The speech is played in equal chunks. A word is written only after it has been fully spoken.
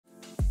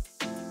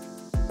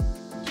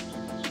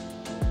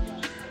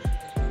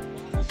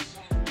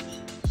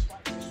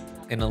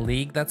In a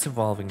league that's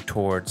evolving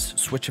towards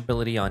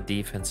switchability on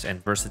defense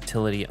and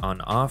versatility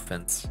on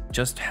offense,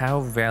 just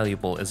how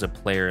valuable is a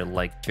player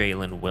like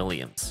Jalen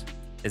Williams?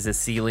 Is a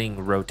ceiling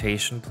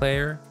rotation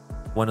player?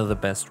 One of the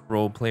best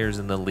role players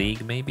in the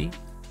league, maybe?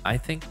 I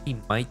think he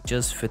might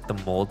just fit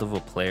the mold of a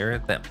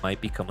player that might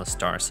become a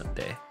star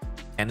someday.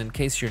 And in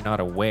case you're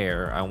not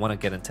aware, I want to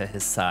get into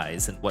his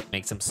size and what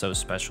makes him so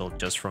special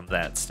just from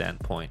that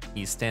standpoint.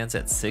 He stands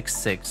at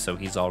 6'6", so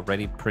he's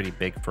already pretty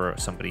big for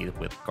somebody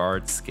with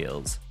guard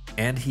skills.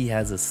 And he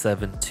has a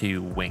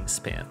 7'2"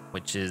 wingspan,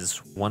 which is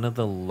one of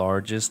the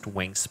largest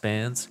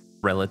wingspans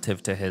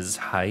relative to his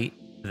height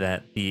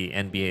that the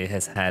NBA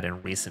has had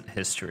in recent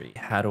history.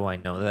 How do I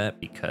know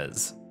that?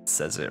 Because it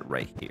says it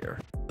right here.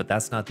 But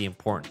that's not the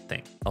important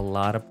thing. A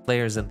lot of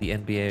players in the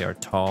NBA are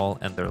tall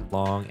and they're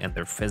long and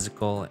they're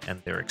physical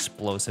and they're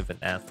explosive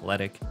and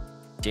athletic.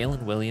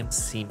 Jalen Williams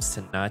seems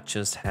to not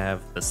just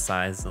have the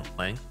size and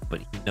length,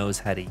 but he knows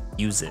how to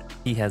use it.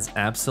 He has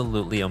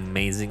absolutely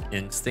amazing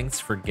instincts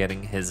for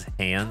getting his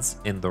hands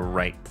in the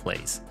right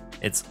place.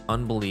 It's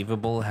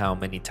unbelievable how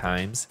many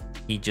times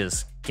he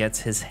just gets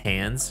his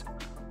hands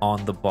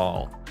on the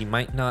ball. He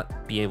might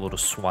not be able to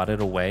swat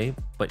it away,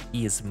 but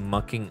he is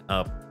mucking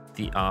up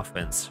the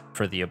offense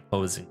for the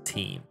opposing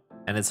team.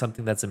 And it's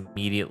something that's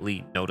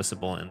immediately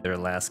noticeable in their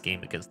last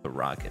game against the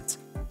Rockets.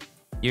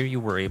 Here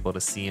you were able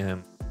to see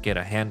him get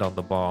a hand on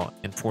the ball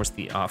and force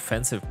the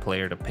offensive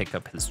player to pick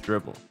up his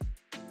dribble.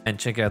 And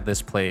check out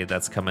this play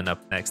that's coming up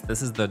next.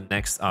 This is the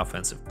next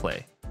offensive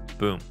play.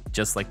 Boom,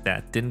 just like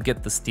that. Didn't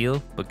get the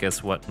steal, but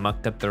guess what?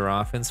 Mucked up their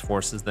offense,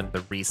 forces them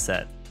to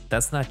reset.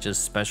 That's not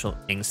just special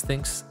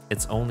instincts,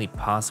 it's only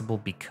possible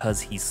because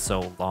he's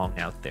so long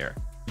out there.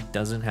 He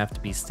doesn't have to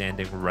be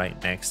standing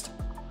right next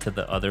to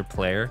the other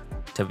player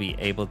to be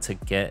able to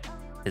get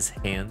his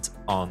hands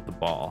on the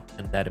ball,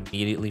 and that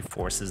immediately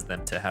forces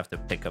them to have to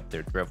pick up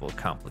their dribble,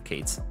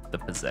 complicates the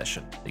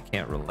possession. They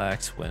can't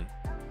relax when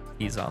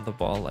he's on the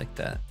ball like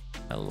that.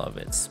 I love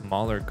it.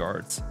 Smaller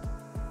guards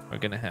are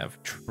gonna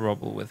have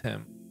trouble with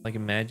him. Like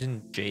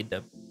imagine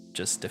JDub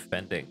just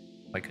defending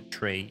like a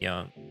Trey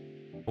Young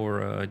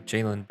or a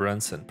Jalen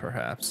Brunson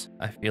perhaps.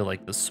 I feel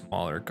like the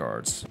smaller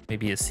guards,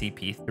 maybe a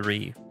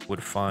CP3,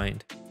 would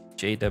find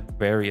JDub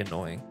very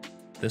annoying.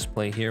 This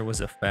play here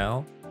was a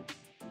foul.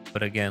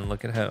 But again,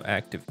 look at how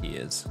active he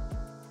is,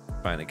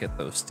 trying to get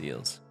those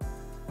steals.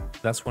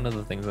 That's one of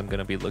the things I'm going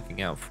to be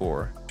looking out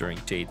for during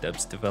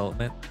JDub's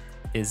development,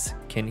 is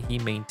can he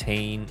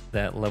maintain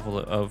that level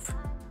of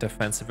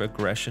defensive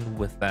aggression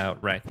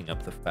without racking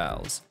up the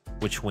fouls,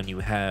 which when you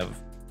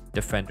have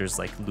defenders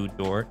like Lu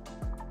Dort,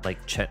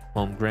 like Chet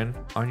Holmgren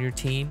on your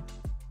team,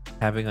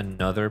 having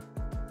another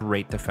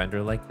great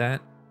defender like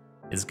that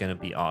is going to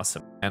be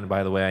awesome. And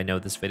by the way, I know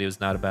this video is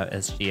not about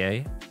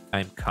SGA.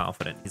 I'm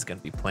confident he's going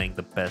to be playing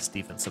the best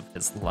defense of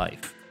his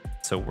life.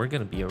 So we're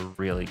going to be a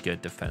really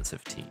good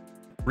defensive team.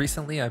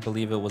 Recently, I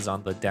believe it was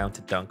on the Down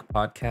to Dunk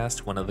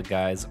podcast, one of the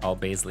guys, All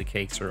Baisley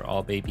Cakes or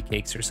All Baby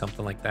Cakes or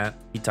something like that.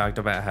 He talked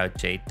about how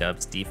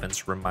JDub's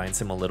defense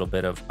reminds him a little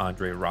bit of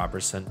Andre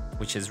Robertson,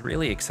 which is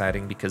really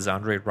exciting because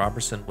Andre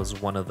Robertson was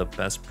one of the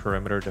best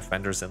perimeter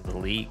defenders in the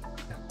league.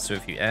 So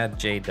if you add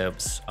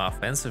JDub's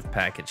offensive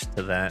package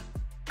to that,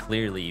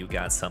 clearly you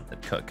got something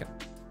cooking.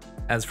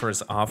 As for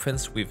his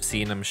offense, we've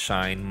seen him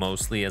shine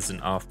mostly as an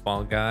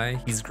off-ball guy.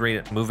 He's great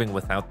at moving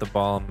without the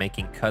ball,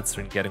 making cuts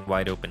and getting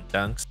wide open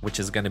dunks, which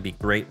is going to be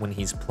great when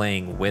he's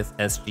playing with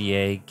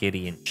SGA,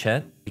 Giddey, and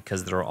Chet,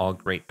 because they're all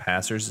great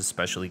passers,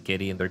 especially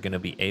Giddey, and they're going to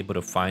be able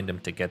to find him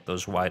to get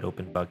those wide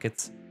open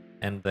buckets.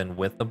 And then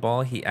with the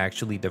ball, he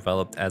actually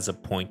developed as a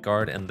point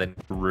guard and then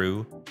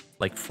grew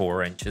like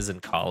 4 inches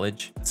in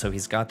college. So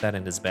he's got that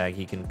in his bag.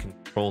 He can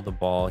control the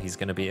ball. He's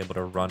going to be able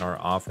to run our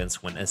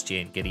offense when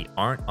SGA and Giddey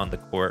aren't on the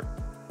court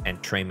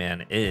and Trey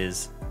Man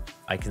is.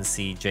 I can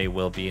see Jay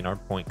will being our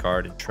point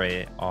guard and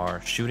Trey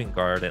our shooting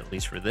guard, at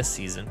least for this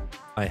season.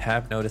 I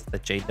have noticed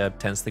that JDub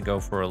tends to go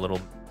for a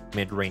little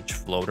mid-range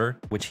floater,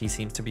 which he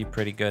seems to be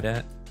pretty good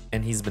at.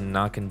 And he's been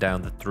knocking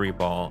down the 3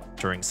 ball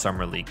during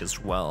Summer League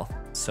as well.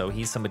 So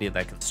he's somebody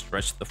that can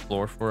stretch the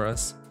floor for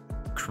us,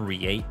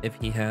 create if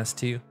he has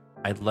to.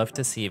 I'd love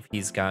to see if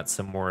he's got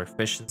some more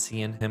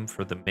efficiency in him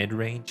for the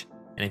mid-range,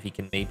 and if he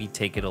can maybe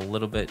take it a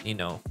little bit, you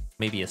know,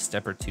 maybe a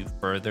step or 2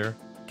 further,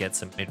 get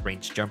some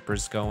mid-range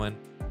jumpers going.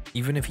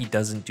 Even if he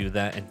doesn't do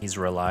that and he's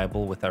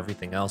reliable with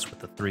everything else, with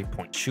the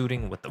 3-point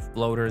shooting, with the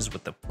floaters,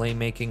 with the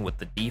playmaking, with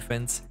the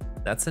defense,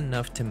 that's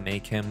enough to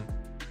make him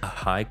a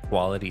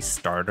high-quality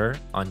starter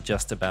on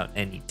just about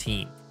any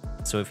team.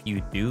 So if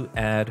you do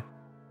add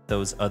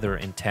those other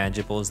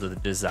intangibles, the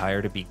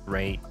desire to be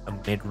great, a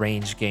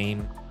mid-range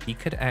game, he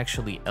could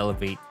actually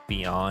elevate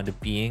beyond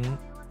being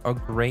a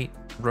great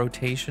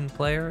rotation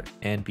player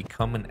and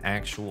become an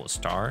actual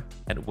star,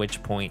 at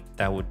which point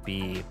that would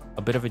be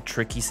a bit of a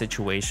tricky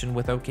situation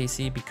with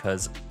OKC,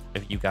 because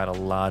if you got a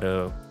lot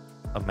of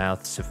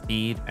mouths to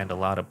feed and a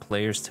lot of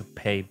players to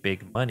pay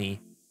big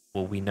money,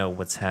 well, we know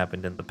what's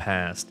happened in the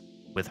past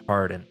with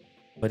Harden.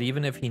 But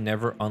even if he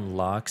never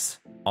unlocks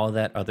all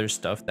that other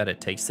stuff that it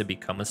takes to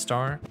become a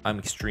star, I'm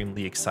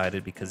extremely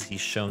excited because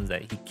he's shown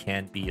that he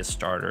can be a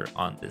starter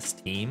on this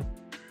team.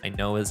 I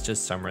know it's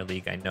just Summer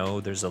League. I know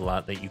there's a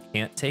lot that you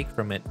can't take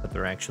from it, but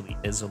there actually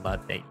is a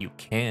lot that you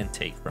can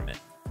take from it.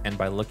 And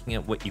by looking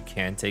at what you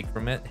can take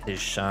from it, his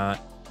shot,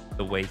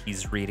 the way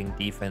he's reading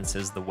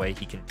defenses, the way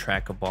he can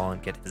track a ball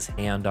and get his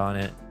hand on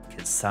it,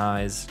 his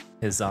size,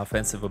 his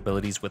offensive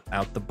abilities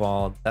without the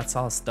ball, that's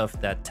all stuff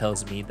that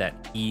tells me that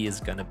he is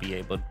going to be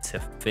able to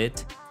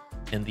fit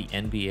in the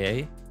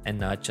NBA. And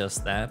not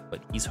just that, but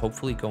he's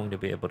hopefully going to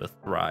be able to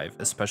thrive,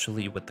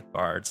 especially with the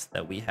guards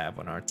that we have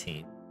on our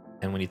team.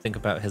 And when you think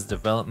about his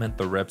development,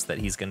 the reps that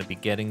he's going to be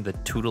getting, the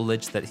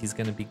tutelage that he's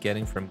going to be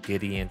getting from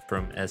Giddey and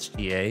from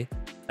SGA,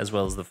 as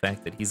well as the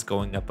fact that he's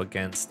going up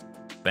against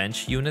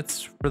bench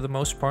units for the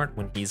most part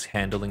when he's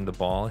handling the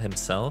ball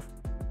himself,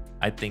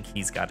 I think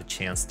he's got a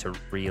chance to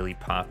really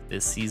pop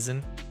this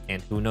season.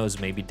 And who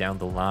knows, maybe down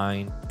the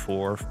line,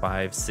 4,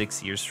 5,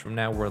 6 years from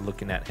now, we're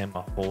looking at him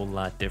a whole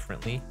lot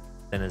differently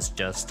than as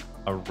just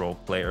a role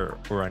player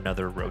or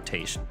another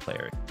rotation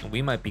player. And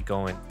we might be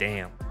going,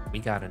 damn, we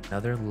got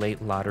another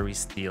late lottery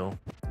steal,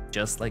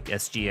 just like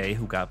SGA,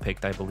 who got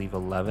picked, I believe,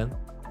 11th.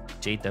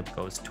 JDub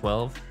goes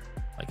 12.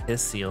 Like,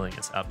 his ceiling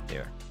is up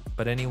there.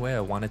 But anyway, I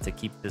wanted to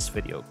keep this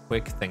video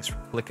quick. Thanks for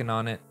clicking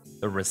on it.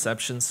 The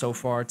reception so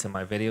far to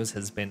my videos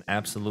has been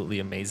absolutely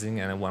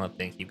amazing, and I want to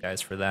thank you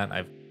guys for that.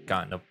 I've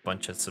gotten a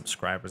bunch of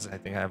subscribers. I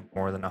think I have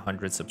more than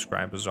 100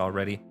 subscribers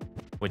already,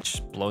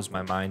 which blows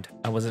my mind.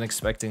 I wasn't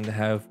expecting to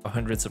have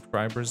 100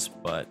 subscribers,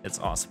 but it's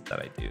awesome that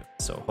I do.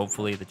 So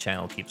hopefully the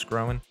channel keeps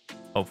growing.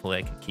 Hopefully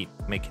I can keep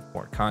making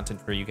more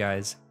content for you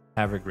guys.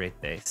 Have a great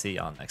day. See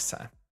y'all next time.